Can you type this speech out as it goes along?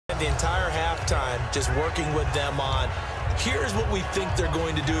the entire halftime just working with them on, here's what we think they're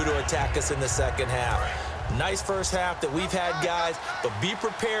going to do to attack us in the second half. Nice first half that we've had, guys, but be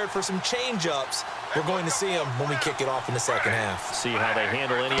prepared for some change-ups. We're going to see them when we kick it off in the second half. See how they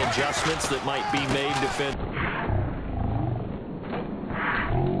handle any adjustments that might be made defensively.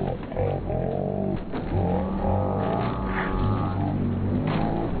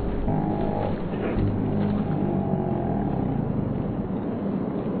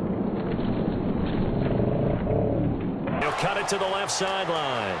 He'll cut it to the left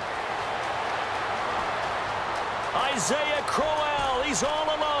sideline. Isaiah Crowell, he's all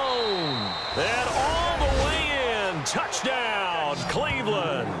alone. And all the way in. Touchdown,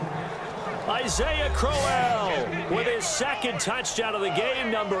 Cleveland. Isaiah Crowell with his second touchdown of the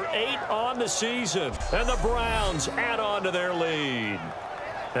game, number 8 on the season. And the Browns add on to their lead.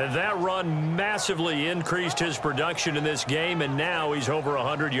 And that run massively increased his production in this game, and now he's over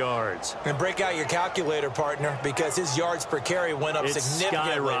 100 yards. And break out your calculator, partner, because his yards per carry went up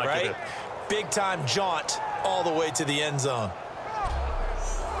significantly, right? Big-time jaunt all the way to the end zone.